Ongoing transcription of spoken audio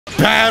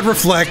Bad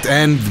reflect,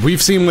 and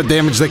we've seen what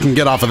damage they can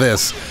get off of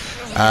this.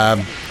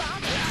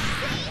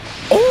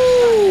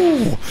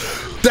 Oh,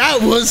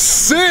 that was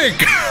sick!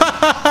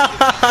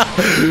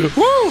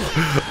 Woo!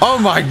 Oh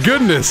my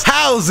goodness.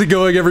 How's it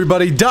going,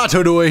 everybody?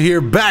 Dotodoya here,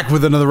 back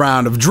with another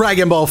round of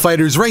Dragonball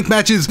FighterZ ranked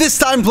matches, this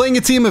time playing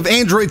a team of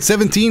Android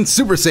 17,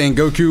 Super Saiyan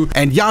Goku,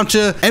 and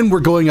Yamcha, and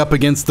we're going up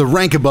against the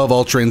rank above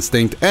Ultra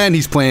Instinct, and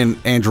he's playing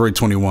Android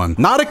 21.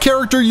 Not a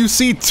character you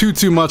see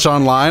too much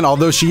online,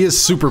 although she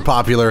is super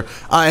popular,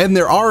 and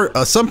there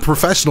are some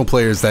professional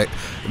players that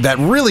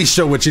really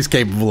show what she's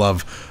capable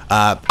of.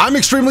 I'm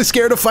extremely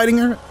scared of fighting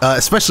her,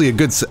 especially a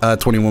good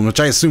 21, which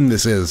I assume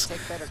this is,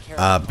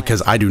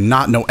 because I do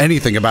not know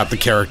anything about the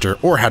character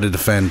or how to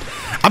defend.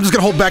 I'm just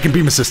gonna hold back and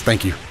beam assist.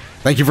 Thank you.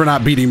 Thank you for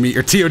not beating me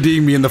or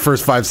TODing me in the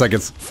first 5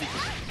 seconds.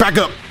 Back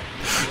up.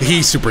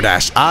 He super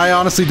dashed. I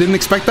honestly didn't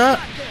expect that.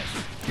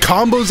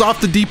 Combos off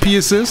the DP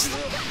assist.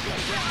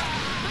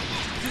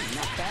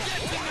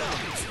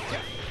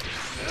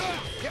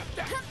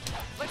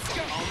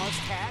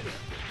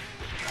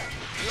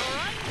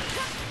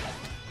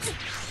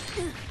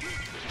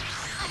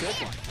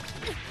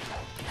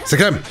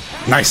 Six M.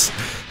 Nice.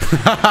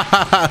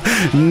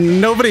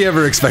 Nobody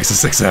ever expects a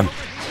 6M.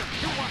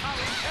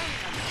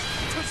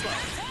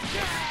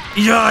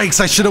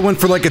 Yikes, I should have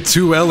went for like a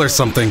 2L or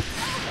something.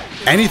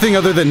 Anything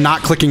other than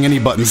not clicking any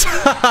buttons.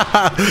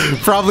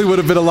 Probably would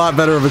have been a lot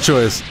better of a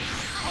choice.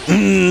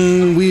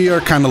 We are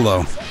kind of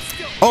low.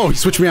 Oh, he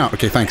switched me out.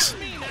 Okay, thanks.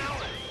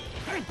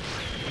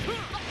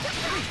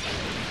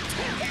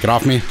 Get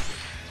off me.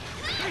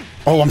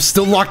 Oh, I'm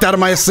still locked out of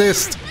my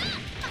assist.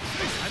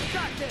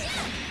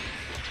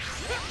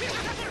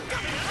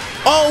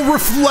 Oh,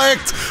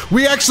 reflect!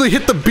 We actually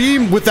hit the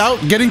beam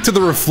without getting to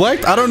the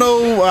reflect? I don't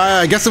know,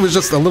 I guess it was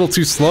just a little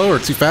too slow or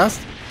too fast.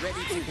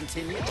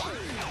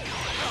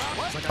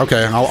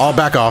 Okay, I'll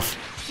back off.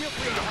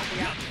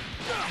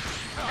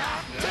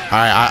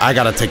 Alright, I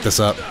gotta take this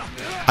up.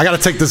 I gotta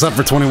take this up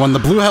for 21. The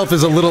blue health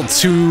is a little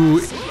too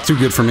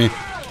good for me.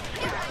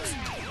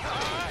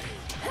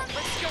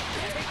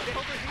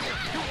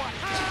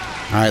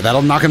 Alright,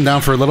 that'll knock him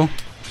down for a little.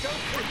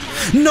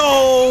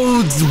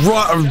 No!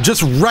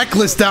 Just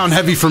reckless down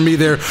heavy for me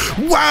there.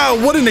 Wow,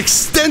 what an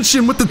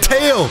extension with the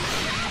tail!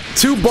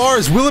 2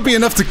 bars. Will it be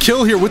enough to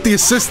kill here with the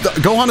assist?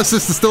 Gohan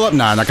assist is still up.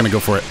 Nah, not gonna go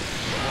for it.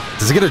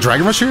 Does he get a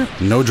Dragon Rush here?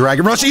 No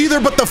Dragon Rush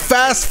either, but the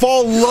fast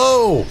fall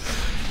low.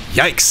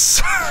 Yikes.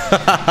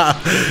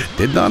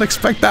 Did not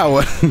expect that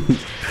one.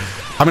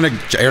 I'm gonna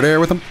air-to-air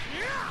with him.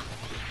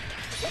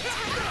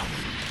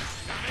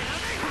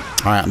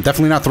 Alright, I'm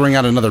definitely not throwing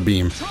out another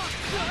beam.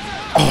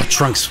 Oh,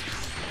 Trunks.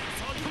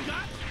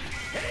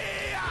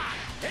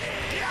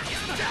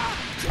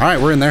 Alright,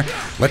 we're in there.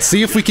 Let's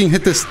see if we can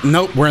hit this.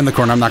 Nope, we're in the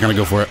corner. I'm not gonna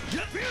go for it.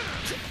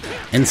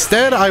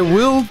 Instead, I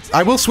will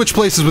switch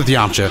places with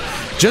Yamcha.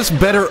 Just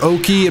better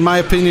Oki, in my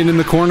opinion, in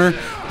the corner.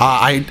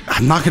 I'm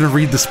not gonna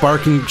read the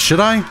sparking.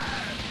 Should I?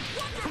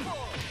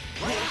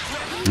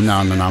 No,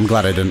 I'm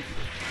glad I didn't.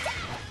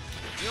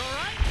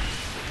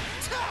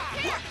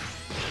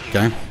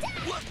 Okay.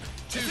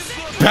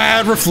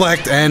 Bad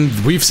reflect, and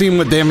we've seen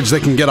what damage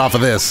they can get off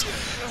of this.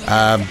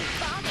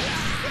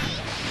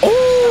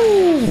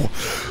 Oh!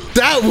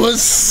 That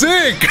was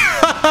sick!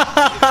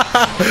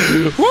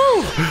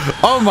 Woo!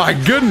 Oh my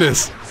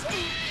goodness.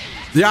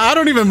 Yeah, I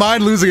don't even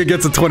mind losing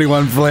against a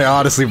 21 player,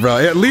 honestly, bro.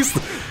 At least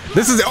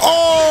this is...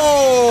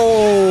 Oh!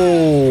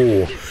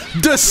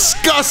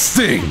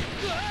 Disgusting!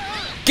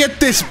 Get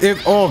this...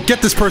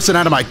 get this person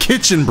out of my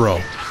kitchen, bro.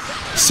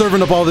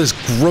 Serving up all this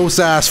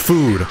gross-ass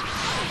food.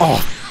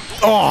 Oh.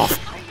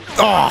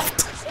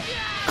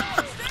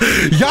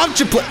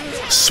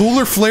 Yamcha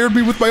Solar flared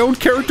me with my own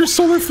character,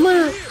 Solar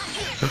Flare.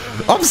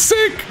 I'm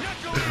sick.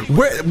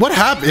 What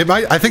happened?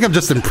 I think I'm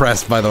just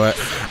impressed, by the way.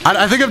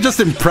 I think I'm just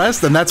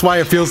impressed, and that's why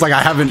it feels like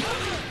I haven't...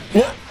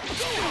 What?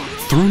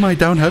 Threw my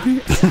down heavy?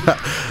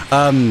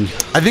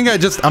 I think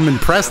I'm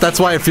impressed. That's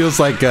why it feels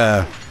like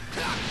that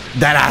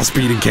ass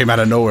beating came out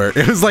of nowhere.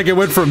 It was like it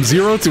went from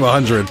 0 to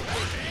 100.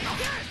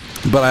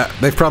 But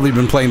they've probably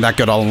been playing that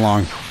good all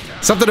along.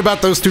 Something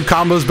about those 2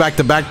 combos back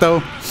to back,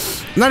 though.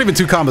 Not even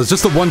 2 combos,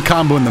 just the 1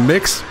 combo in the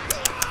mix.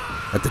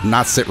 That did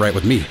not sit right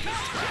with me.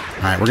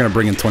 Alright, we're gonna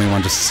bring in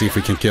 21 just to see if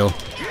we can kill.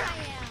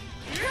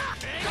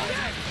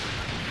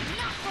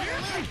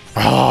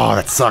 Oh,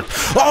 that sucked.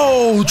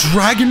 Oh,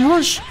 Dragon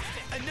Rush?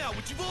 And now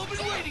what you've all been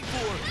waiting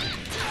for.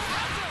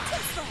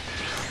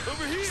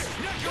 Over here,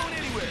 not going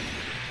anywhere.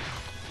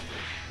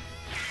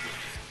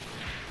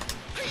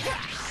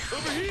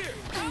 Over here.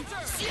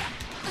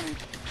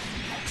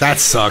 That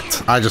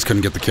sucked. I just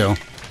couldn't get the kill.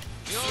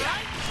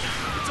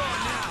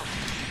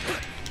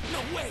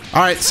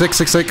 Alright, sick.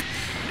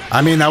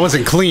 I mean, that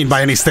wasn't clean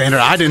by any standard.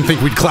 I didn't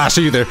think we'd clash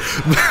either.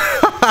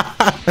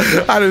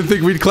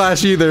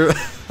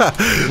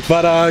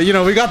 But, you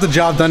know, we got the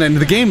job done, and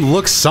the game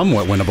looks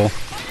somewhat winnable.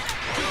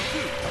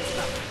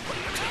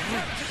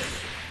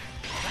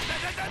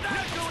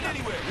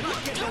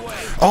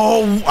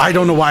 Oh, I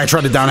don't know why I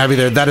tried to down heavy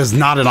there. That is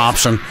not an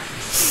option.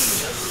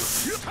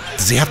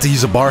 Does he have to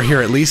use a bar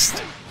here at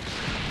least?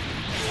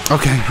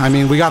 Okay, I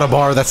mean, we got a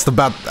bar. That's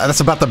about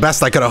the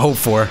best I could have hoped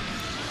for.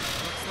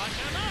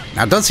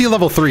 Now, does he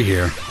level 3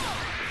 here?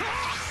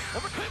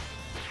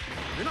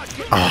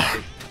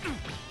 Oh,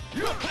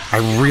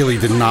 I really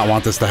did not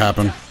want this to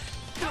happen.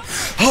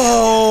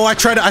 Oh, I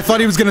thought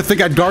he was gonna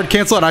think I'd guard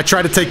cancel, and I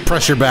tried to take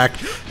pressure back.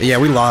 Yeah,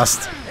 we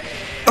lost.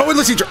 Oh, and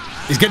listen,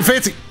 he's getting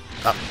fancy.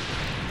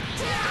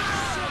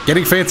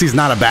 Getting fancy is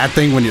not a bad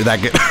thing when you're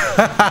that good.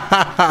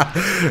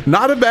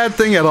 Not a bad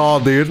thing at all,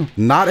 dude.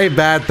 Not a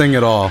bad thing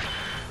at all.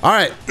 All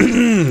right,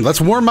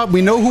 let's warm up.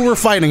 We know who we're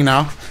fighting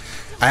now.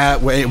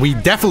 We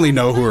definitely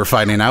know who we're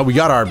fighting now. We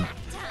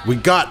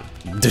got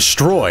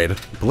destroyed.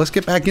 But let's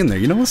get back in there.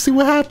 You know, let's see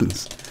what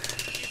happens.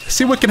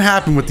 See what can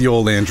happen with the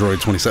old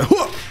Android 27.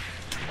 Whoa!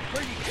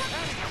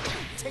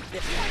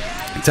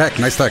 Tech,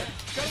 nice tech.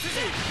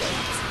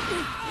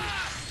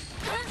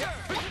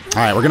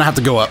 All right, we're gonna have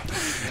to go up.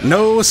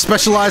 No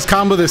specialized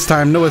combo this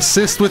time. No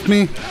assist with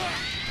me.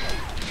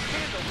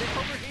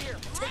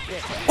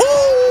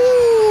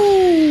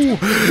 Ooh!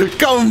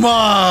 Come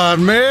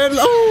on, man.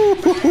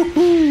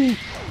 Ooh!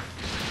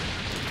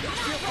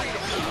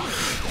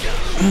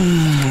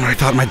 I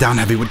thought my down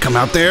heavy would come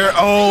out there.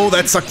 Oh,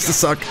 that sucks to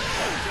suck.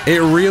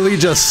 It really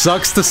just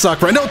sucks to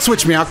suck. Right? Don't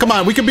switch me out. Come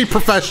on, we can be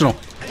professional.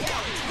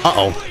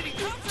 Uh-oh.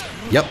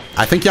 Yep,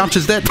 I think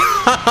Yamcha's dead.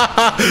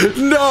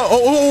 No!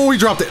 Oh, we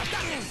dropped it.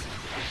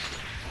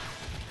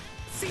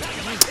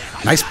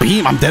 Nice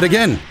beam. I'm dead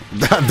again.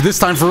 This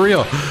time for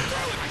real.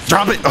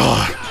 Drop it.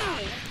 Oh.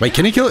 Wait,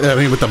 can he kill it? I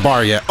mean, with the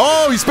bar yet.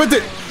 Oh, he spent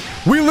it.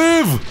 We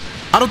live.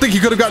 I don't think he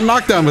could have gotten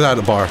knocked down without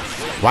the bar.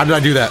 Why did I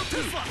do that?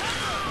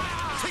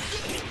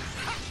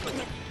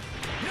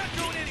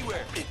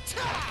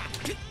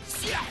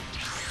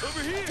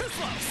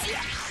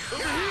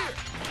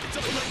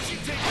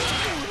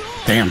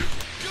 Damn.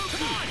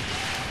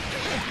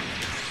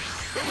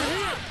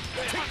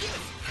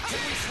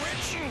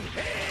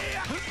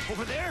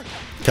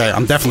 Okay,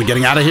 I'm definitely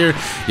getting out of here.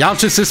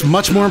 Yamcha's just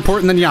much more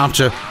important than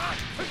Yamcha.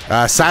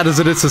 Sad as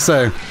it is to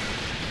say.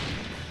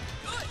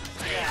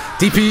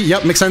 DP,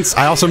 yep, makes sense.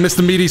 I also missed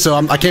the meaty, so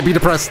I can't be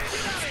depressed.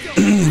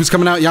 Who's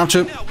coming out?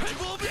 Yamcha.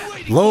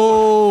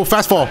 Low,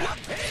 fast fall.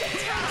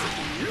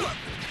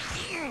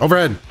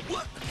 Overhead.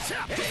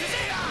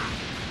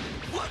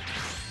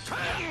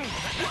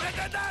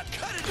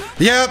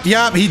 Yep,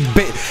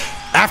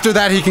 after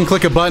that, he can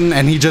click a button,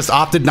 and he just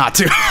opted not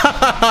to.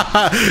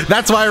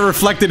 That's why I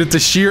reflected into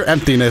sheer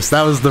emptiness.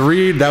 That was the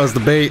read, that was the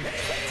bait,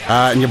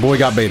 and your boy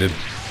got baited.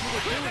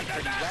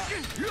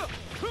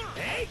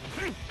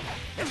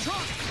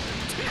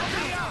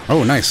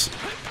 Oh, nice.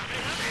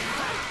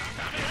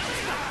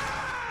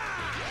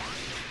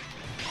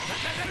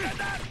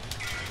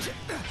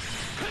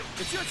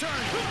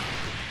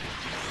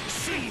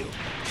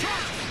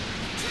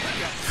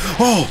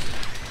 Oh!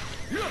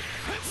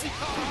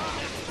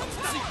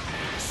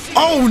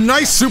 Oh,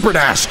 nice super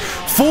dash.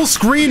 Full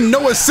screen,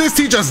 no assist,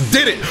 he just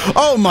did it.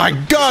 Oh my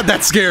god,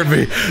 that scared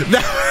me.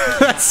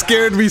 That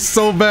scared me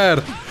so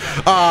bad.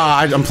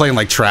 I'm playing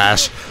like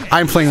trash.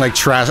 I'm playing like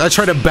trash. I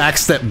tried to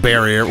backstep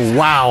barrier.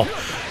 Wow.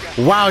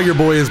 Wow, your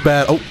boy is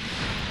bad. Oh.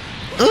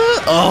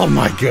 Oh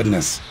my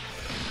goodness.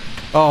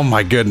 Oh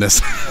my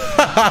goodness.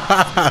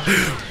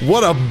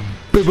 What a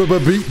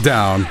beat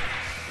down.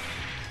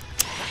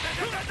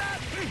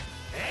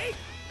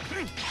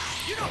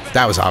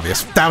 That was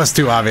obvious. That was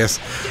too obvious.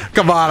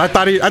 Come on, I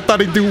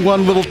thought he'd do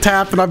one little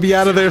tap and I'd be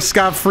out of there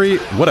scot-free.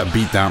 What a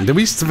beatdown.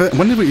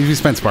 When did we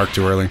spend Spark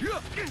too early?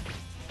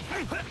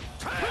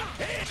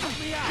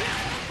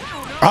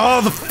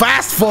 Oh, the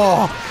fast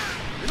fall.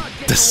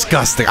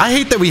 Disgusting. I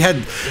hate that we had.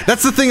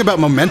 That's the thing about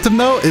momentum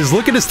though, is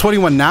look at his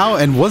 21 now,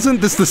 and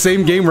wasn't this the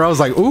same game where I was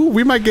like, ooh,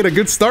 we might get a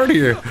good start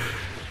here.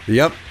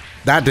 Yep,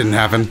 that didn't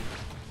happen.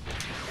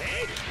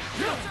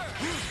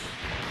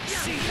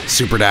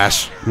 Super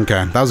dash.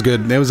 Okay, that was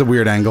good. It was a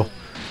weird angle.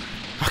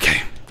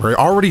 Okay, we're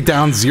already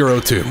down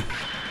 0-2.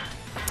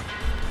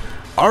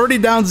 Already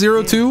down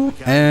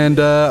 0-2, and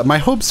my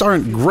hopes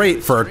aren't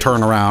great for a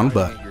turnaround,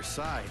 but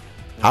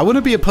I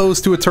wouldn't be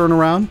opposed to a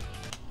turnaround.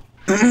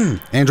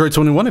 Android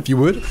 21, if you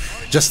would,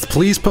 just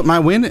please put my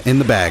win in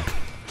the bag.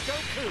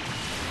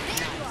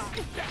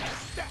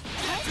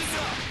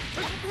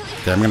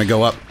 Okay, I'm gonna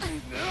go up.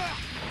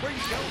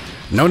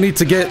 No need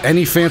to get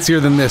any fancier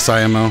than this,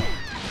 IMO.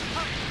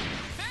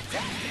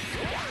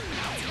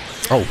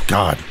 Oh,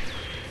 God.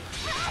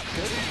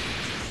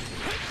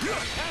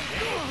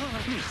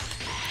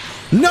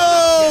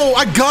 No!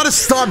 I gotta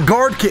stop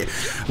guard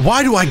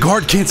Why do I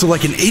guard cancel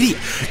like an idiot?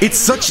 It's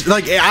such,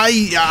 like,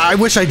 I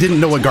wish I didn't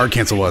know what guard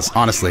cancel was,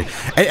 honestly.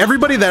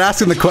 Everybody that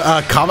asks in the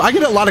I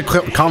get a lot of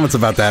comments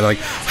about that, like,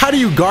 how do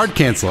you guard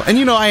cancel? And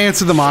you know, I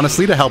answer them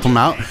honestly to help them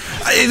out.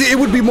 It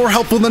would be more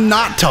helpful than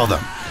not tell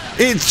them.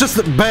 It's just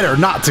better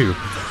not to.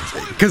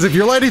 Because if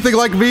you're anything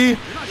like me,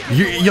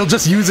 you'll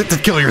just use it to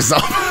kill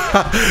yourself.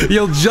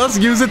 You'll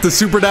just use it to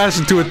super dash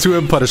into a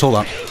 2M punish. Hold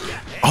on.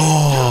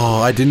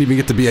 Oh, I didn't even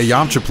get to be a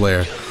Yamcha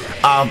player.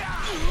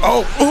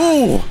 Oh,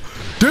 ooh,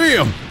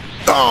 damn.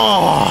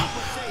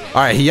 Oh,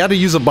 Alright, he had to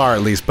use a bar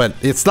at least, but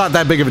it's not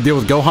that big of a deal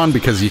with Gohan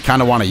because you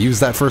kind of want to use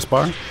that first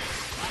bar.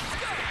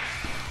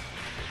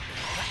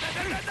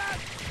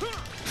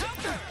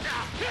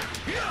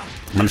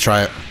 I'm gonna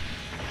try it.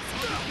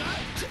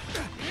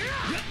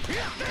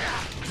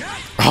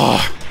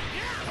 Oh.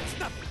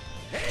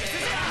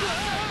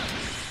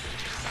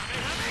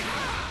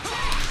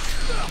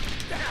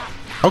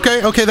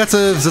 Okay, that's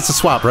a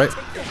swap, right?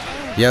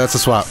 Yeah, that's a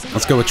swap.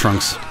 Let's go with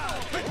Trunks.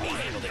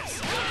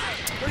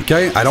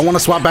 Okay, I don't want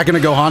to swap back into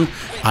Gohan.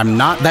 I'm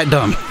not that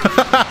dumb.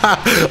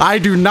 I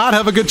do not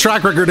have a good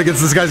track record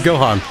against this guy's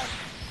Gohan.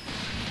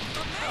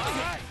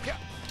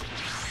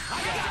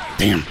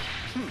 Damn.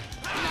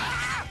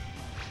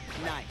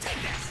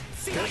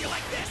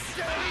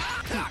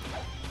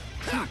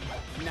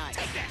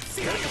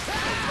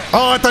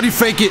 Oh, I thought he'd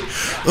fake it.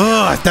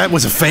 Ugh, if that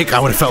was a fake, I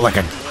would have felt like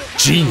a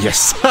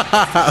genius.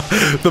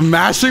 The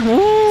mashing,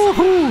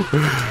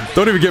 woohoo!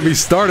 Don't even get me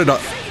started on.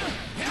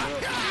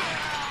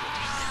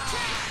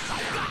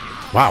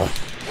 Wow.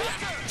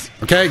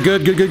 Okay,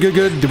 good.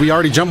 Did we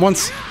already jump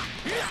once?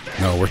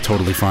 No, we're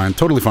totally fine.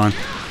 Totally fine.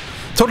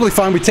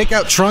 We take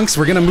out Trunks.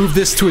 We're gonna move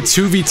this to a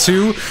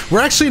 2v2. We're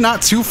actually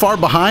not too far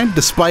behind,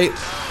 despite.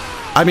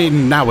 I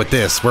mean, now with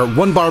this, we're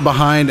 1 bar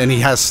behind, and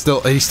he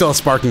still has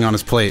sparking on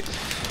his plate.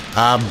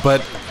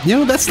 But you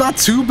know, that's not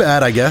too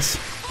bad, I guess.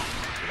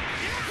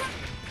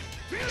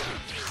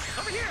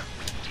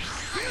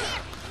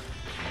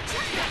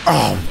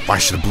 Oh, I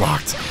should have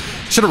blocked.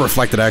 Should have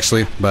reflected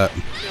actually, but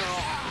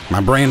my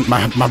brain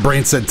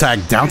said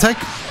tag. Down tag?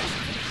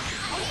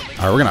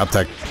 Alright, we're gonna up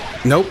tag.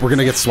 Nope, we're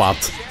gonna get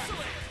swapped.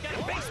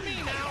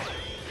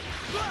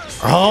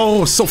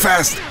 Oh, so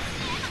fast!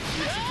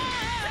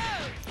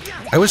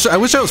 I wish I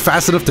was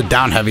fast enough to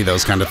down heavy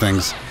those kind of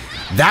things.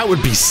 That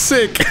would be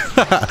sick.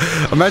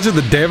 Imagine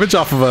the damage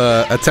off of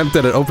a attempt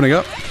at it opening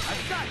up.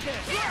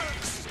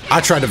 I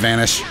tried to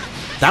vanish.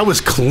 That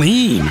was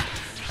clean.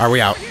 Are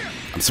we out?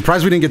 I'm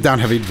surprised we didn't get down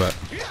heavy, but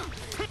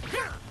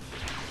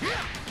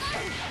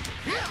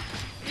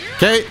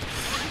okay.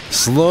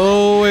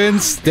 Slow and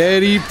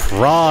steady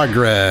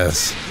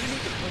progress.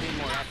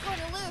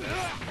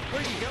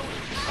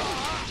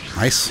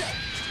 Nice.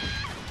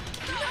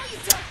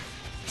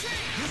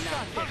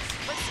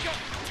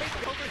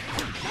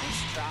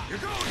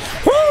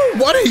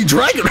 Why did he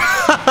Dragon?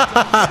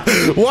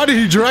 Why did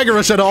he Dragon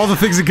Rush out of all the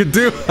things he could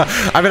do?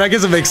 I mean, I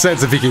guess it makes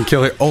sense if he can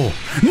kill it. Oh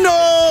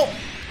no!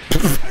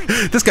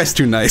 This guy's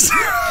too nice.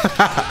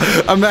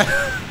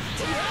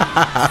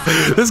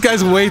 This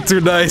guy's way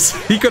too nice.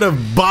 He could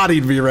have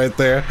bodied me right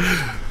there.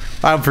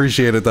 I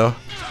appreciate it though.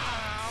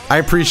 I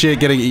appreciate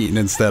getting eaten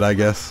instead, I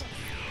guess.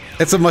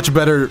 It's a much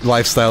better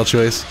lifestyle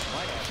choice.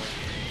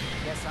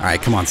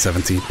 Alright, come on,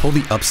 17. Pull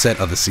the upset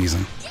of the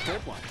season.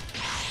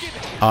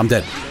 Oh, I'm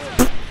dead.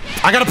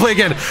 I gotta play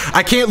again.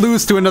 I can't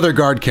lose to another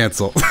guard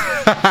cancel.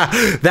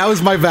 That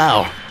was my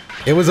vow.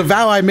 It was a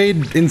vow I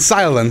made in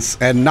silence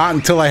and not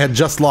until I had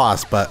just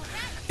lost, but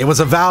it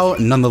was a vow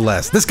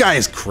nonetheless. This guy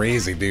is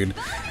crazy, dude.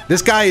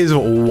 This guy is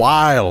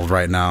wild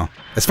right now.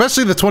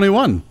 Especially the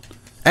 21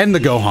 and the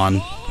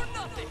Gohan.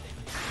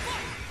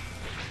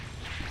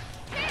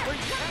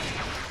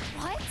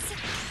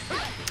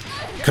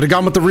 Could have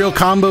gone with the real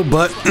combo,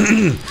 but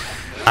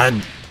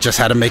I just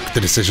had to make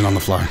the decision on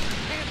the fly.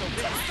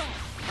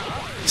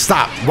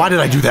 Stop. Why did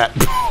I do that?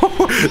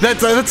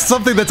 That's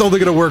something that's only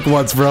gonna work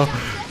once, bro.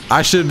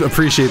 I should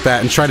appreciate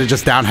that and try to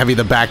just down heavy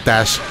the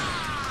backdash.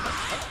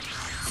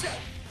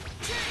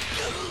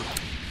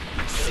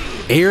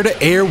 Air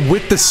to air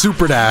with the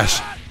super dash.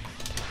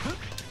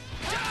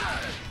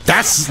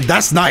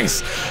 That's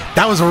nice.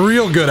 That was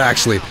real good,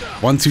 actually.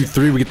 1, 2,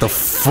 3. We get the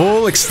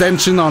full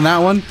extension on that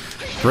one.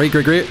 Great.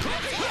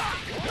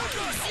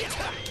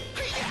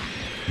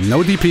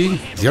 No DP.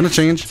 He's gonna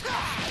change.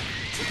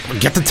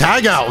 Get the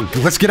tag out.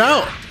 Let's get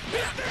out.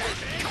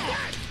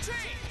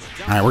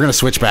 Alright, we're gonna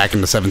switch back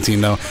into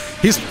 17 though.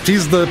 He's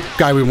the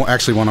guy we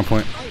actually want to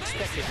point.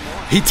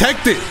 He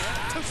teched it.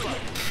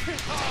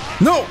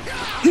 No,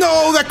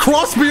 that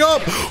crossed me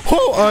up.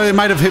 Oh, it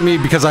might have hit me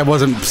because I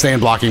wasn't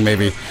stand blocking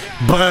maybe,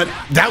 but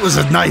that was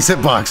a nice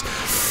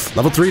hitbox.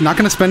 Level 3, not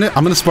gonna spend it.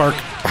 I'm gonna spark.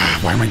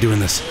 Why am I doing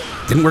this?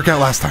 Didn't work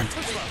out last time.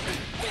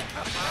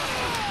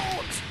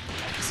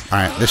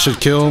 Alright, this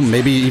should kill.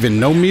 Maybe even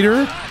no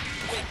meter.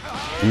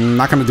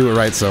 Not gonna do it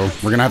right, so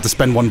we're gonna have to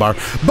spend 1 bar.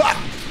 But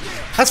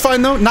that's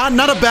fine though.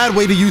 Not a bad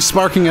way to use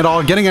sparking at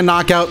all. Getting a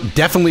knockout,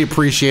 definitely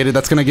appreciated.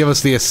 That's gonna give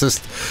us the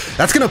assist.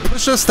 That's gonna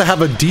push us to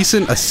have a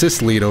decent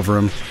assist lead over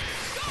him.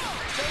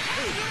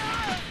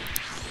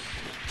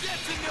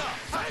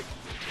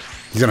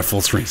 He's gonna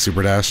full screen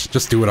super dash.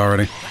 Just do it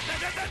already.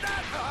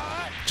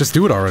 Just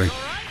do it already.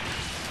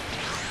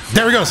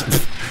 There he goes.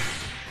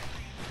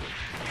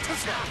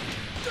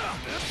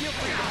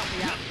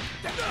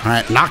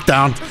 Alright,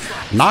 knockdown.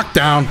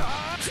 Knockdown.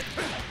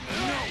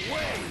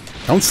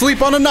 Don't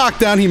sleep on a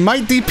knockdown. He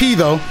might DP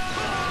though.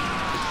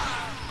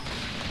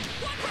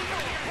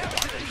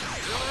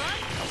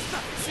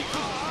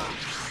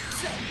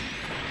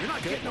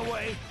 getting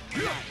away.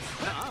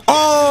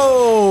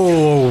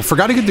 Oh,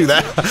 forgot he could do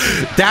that.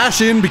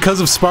 Dash in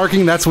because of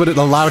sparking. That's what it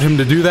allowed him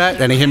to do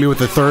that, and he hit me with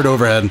the third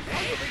overhead.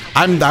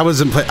 I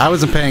wasn't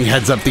paying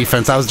heads up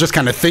defense. I was just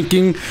kind of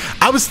thinking.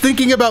 I was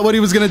thinking about what he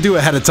was gonna do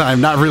ahead of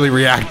time, not really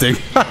reacting.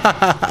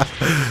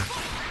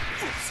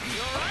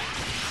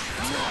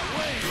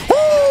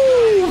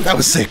 Ooh, that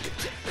was sick.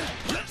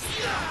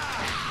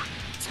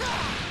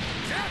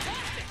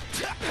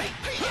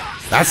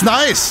 That's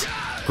nice.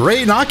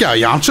 Great knockout,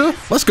 Yamcha.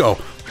 Let's go.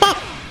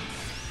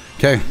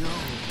 Okay.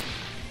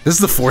 This is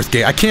the fourth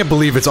game. I can't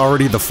believe it's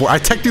already the fourth. I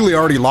technically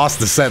already lost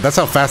the set. That's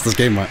how fast this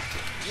game went.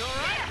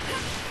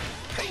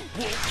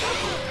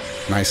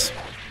 Nice.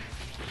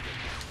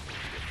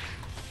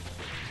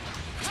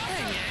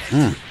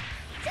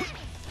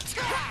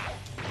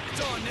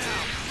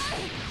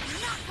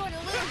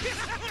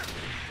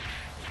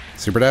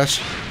 Super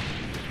dash.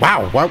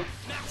 Wow. Wow.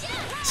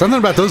 Something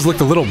about those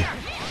looked a little...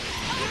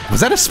 Was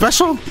that a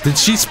special? Did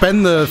she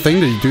spend the thing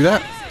to do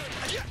that?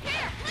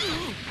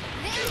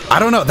 I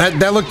don't know.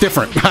 That looked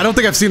different. I don't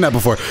think I've seen that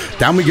before.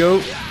 Down we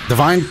go.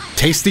 Divine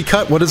Tasty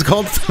Cut. What is it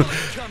called?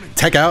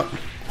 Tech out.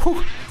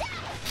 Whew.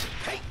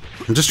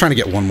 I'm just trying to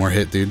get one more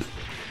hit, dude.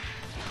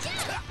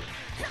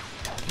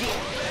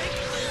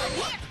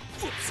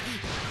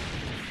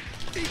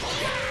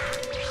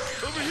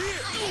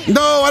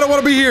 No, I don't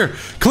want to be here.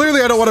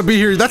 Clearly, I don't want to be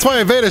here. That's why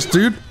I vanished,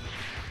 dude.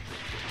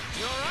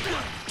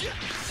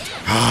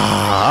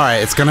 All right,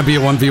 it's gonna be a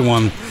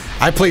 1v1.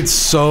 I played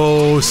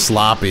so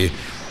sloppy.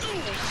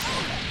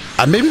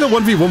 Maybe the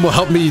 1v1 will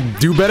help me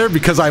do better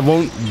because I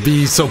won't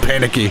be so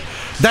panicky.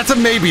 That's a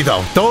maybe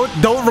though.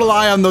 Don't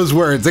rely on those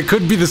words. It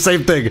could be the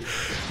same thing.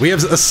 We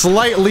have a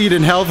slight lead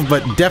in health,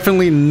 but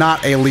definitely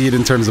not a lead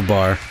in terms of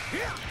bar.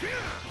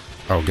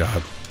 Oh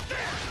god.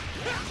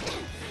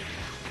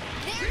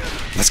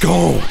 Let's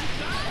go.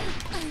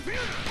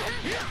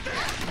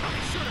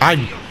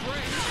 I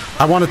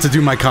wanted to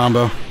do my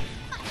combo.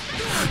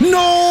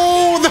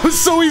 No, that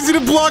was so easy to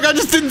block. I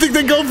just didn't think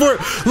they'd go for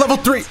it. Level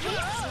 3.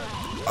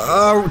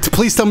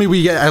 Please tell me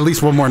we get at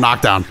least one more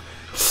knockdown.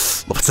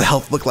 What's the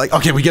health look like?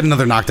 Okay, we get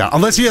another knockdown.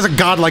 Unless he has a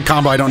godlike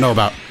combo I don't know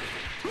about.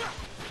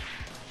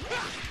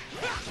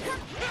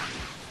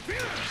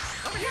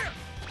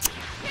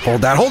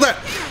 Hold that, hold that.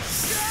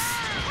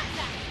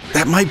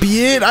 That might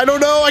be it. I don't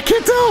know. I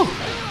can't tell.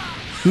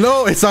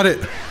 No, it's not it.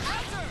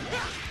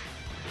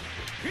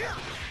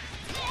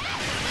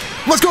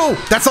 Let's go.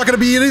 That's not going to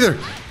be it either.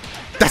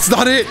 That's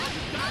not it.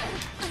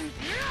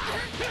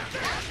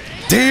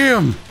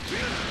 Damn.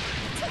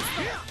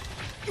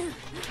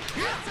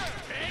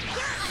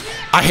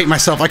 I hate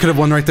myself. I could have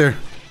won right there.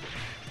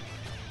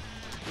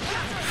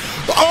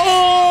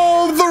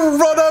 Oh, the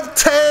run-up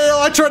tail.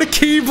 I tried to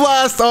key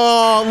blast.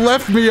 Oh,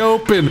 left me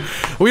open.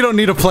 We don't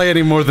need to play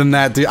any more than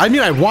that, dude. I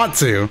mean, I want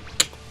to.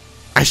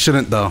 I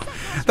shouldn't, though.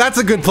 That's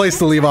a good place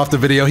to leave off the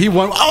video. He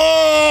won.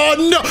 Oh,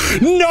 no.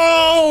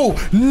 No.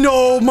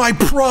 No, my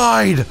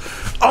pride.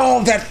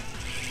 Oh, that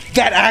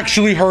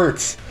actually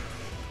hurts.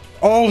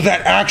 Oh,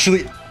 that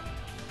actually...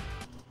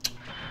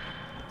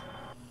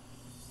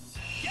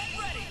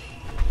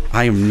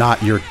 I am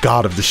not your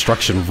God of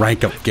Destruction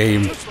rank up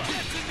game.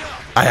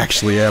 I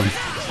actually am.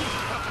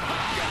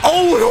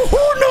 Oh,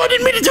 oh no, I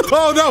didn't mean to do.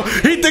 Oh no,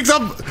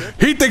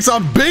 he thinks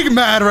I'm big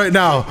mad right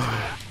now.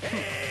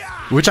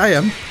 Which I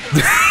am.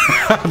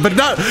 But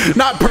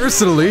not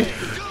personally.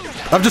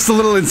 I'm just a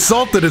little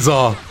insulted is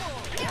all.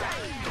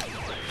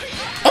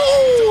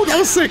 Oh, that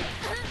was sick.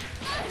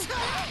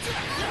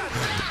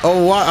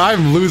 Oh,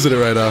 I'm losing it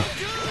right now.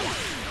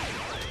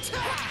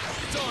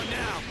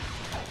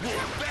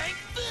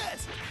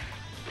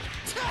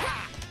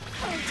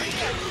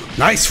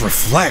 Nice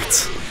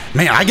reflect.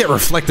 Man, I get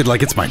reflected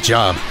like it's my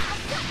job.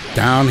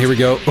 Down, here we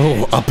go.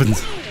 Oh, up and...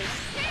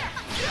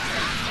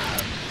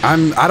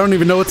 I don't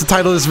even know what to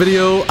title this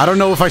video. I don't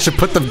know if I should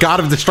put the God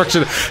of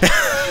Destruction.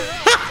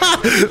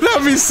 That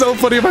would be so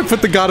funny if I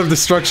put the God of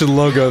Destruction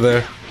logo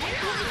there.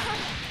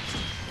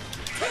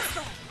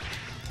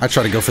 I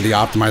try to go for the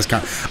optimized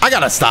count. I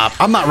gotta stop.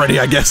 I'm not ready,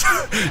 I guess.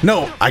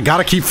 No, I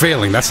gotta keep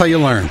failing. That's how you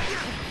learn.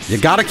 You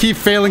gotta keep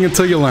failing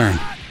until you learn.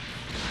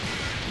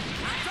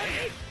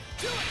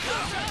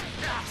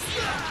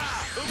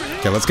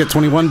 Okay, let's get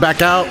 21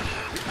 back out.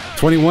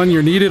 21,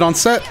 you're needed on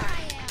set.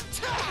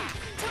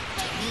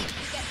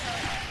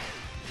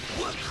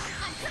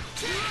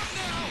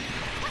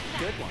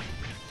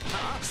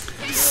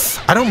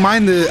 I don't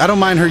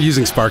mind her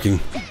using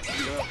sparking.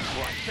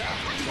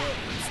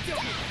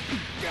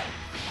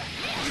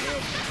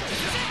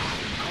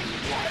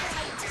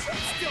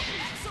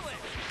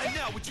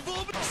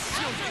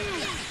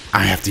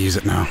 I have to use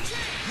it now.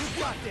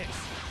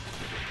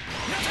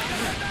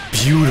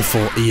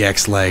 Beautiful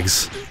EX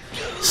legs.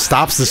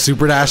 Stops the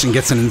super dash and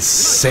gets an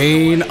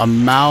insane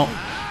amount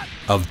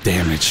of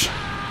damage.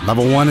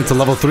 Level 1 into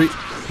level 3.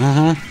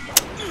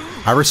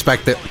 I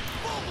respect it.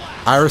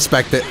 I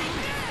respect it.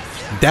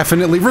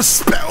 Definitely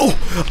respect. Oh,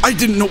 I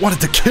didn't know what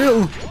to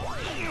kill.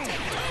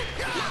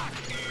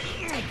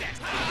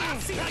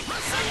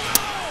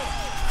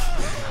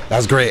 That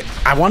was great.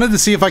 I wanted to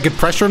see if I could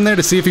pressure him there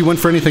to see if he went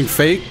for anything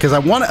fake, because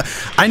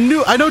I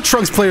know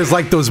Trunks players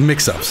like those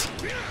mix-ups.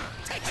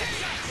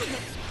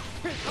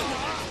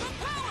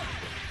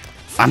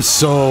 I'm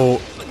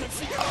so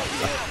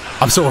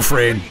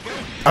afraid.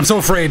 I'm so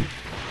afraid.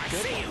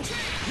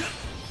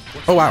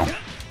 Oh wow.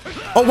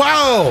 Oh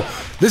wow!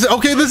 This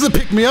is a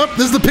pick-me-up.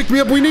 This is the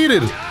pick-me-up we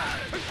needed.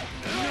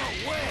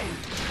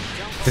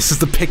 This is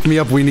the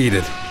pick-me-up we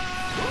needed.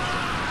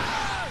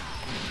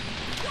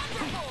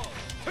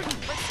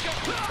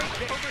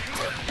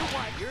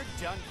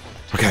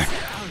 Okay.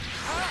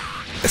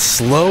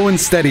 Slow and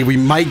steady, we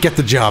might get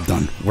the job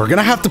done. We're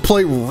gonna have to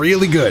play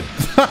really good.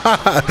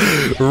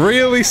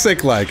 Really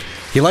sick-like.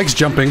 He likes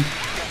jumping.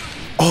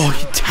 Oh,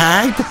 he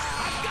tagged?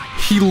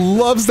 He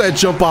loves that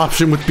jump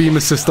option with beam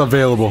assist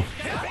available.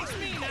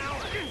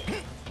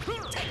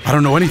 I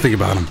don't know anything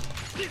about him.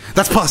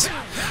 That's plus.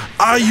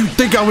 Ah, you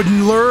think I would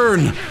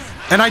learn.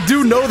 And I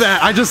do know that.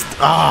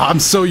 I'm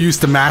so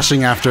used to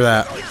mashing after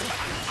that.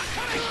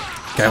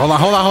 Okay, hold on.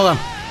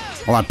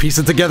 Hold on, piece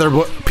it together,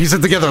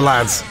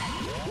 lads.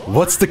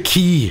 What's the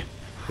key?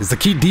 Is the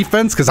key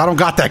defense? Because I don't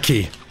got that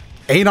key.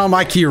 Ain't on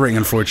my key ring,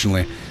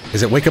 unfortunately.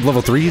 Is it wake up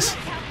level 3s?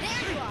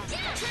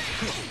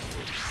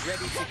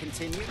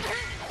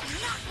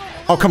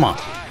 Oh, come on.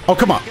 Oh,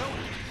 come on.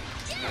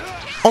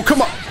 Oh,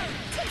 come on.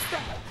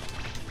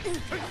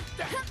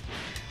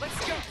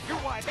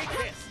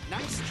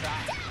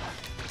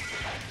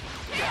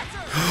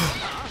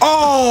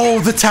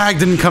 Oh, the tag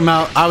didn't come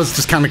out. I was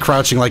just kind of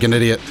crouching like an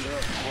idiot.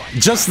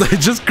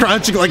 Just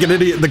crouching like an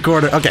idiot in the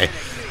corner. Okay.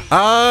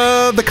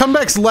 The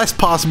comeback's less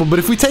possible, but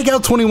if we take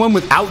out 21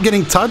 without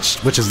getting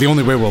touched, which is the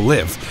only way we'll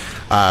live,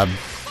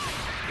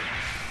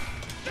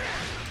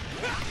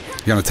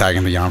 you're gonna tag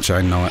him to Yamcha.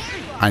 I know it.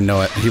 I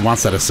know it. He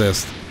wants that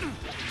assist.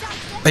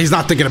 He's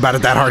not thinking about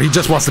it that hard. He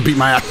just wants to beat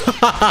my ass.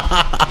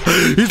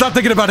 He's not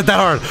thinking about it that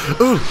hard.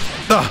 Ooh.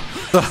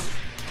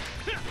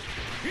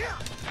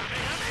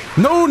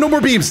 No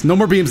more beams. No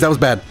more beams. That was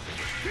bad.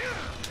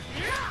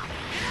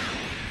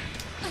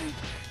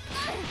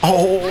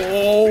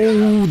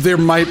 Oh, there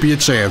might be a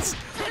chance.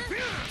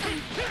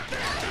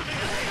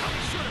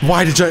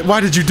 Why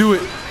did you do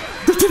it?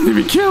 That didn't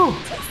even kill.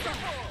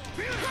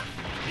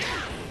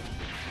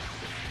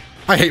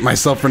 I hate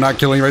myself for not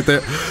killing right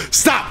there.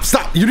 Stop!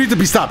 You need to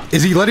be stopped.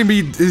 Is he letting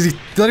me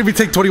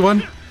take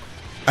 21?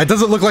 It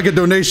doesn't look like a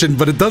donation,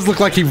 but it does look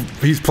like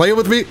he's playing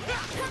with me.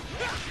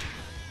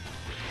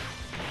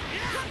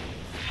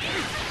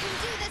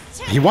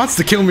 He wants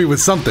to kill me with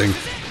something.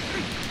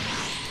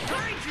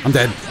 I'm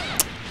dead.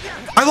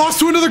 I lost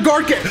to another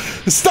guard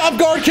Stop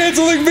guard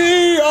canceling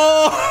me!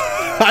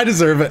 Oh, I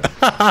deserve it.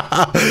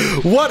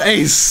 What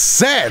a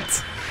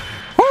set!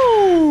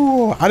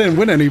 Woo! I didn't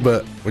win any,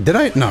 but did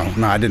I? No,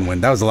 I didn't win.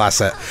 That was the last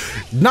set.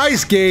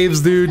 Nice games,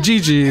 dude.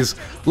 GG's.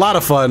 A lot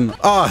of fun.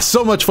 Oh,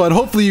 so much fun.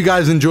 Hopefully you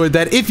guys enjoyed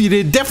that. If you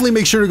did, definitely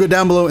make sure to go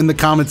down below in the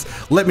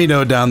comments. Let me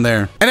know down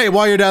there. And hey,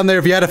 while you're down there,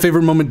 if you had a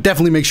favorite moment,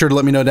 definitely make sure to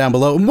let me know down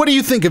below. And what do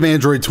you think of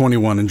Android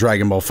 21 in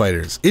Dragon Ball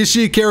FighterZ? Is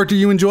she a character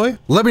you enjoy?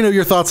 Let me know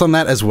your thoughts on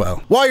that as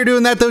well. While you're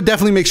doing that though,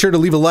 definitely make sure to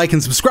leave a like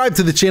and subscribe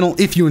to the channel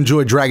if you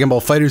enjoy Dragon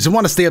Ball FighterZ and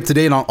want to stay up to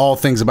date on all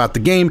things about the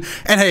game.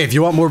 And hey, if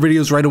you want more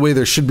videos right away,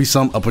 there should be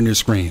some up on your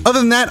screen. Other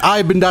than that,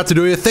 I've been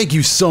Dotodoya. Thank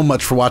you so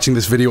much for watching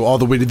this video all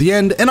the way to the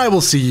end, and I will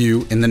see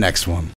you in the next one.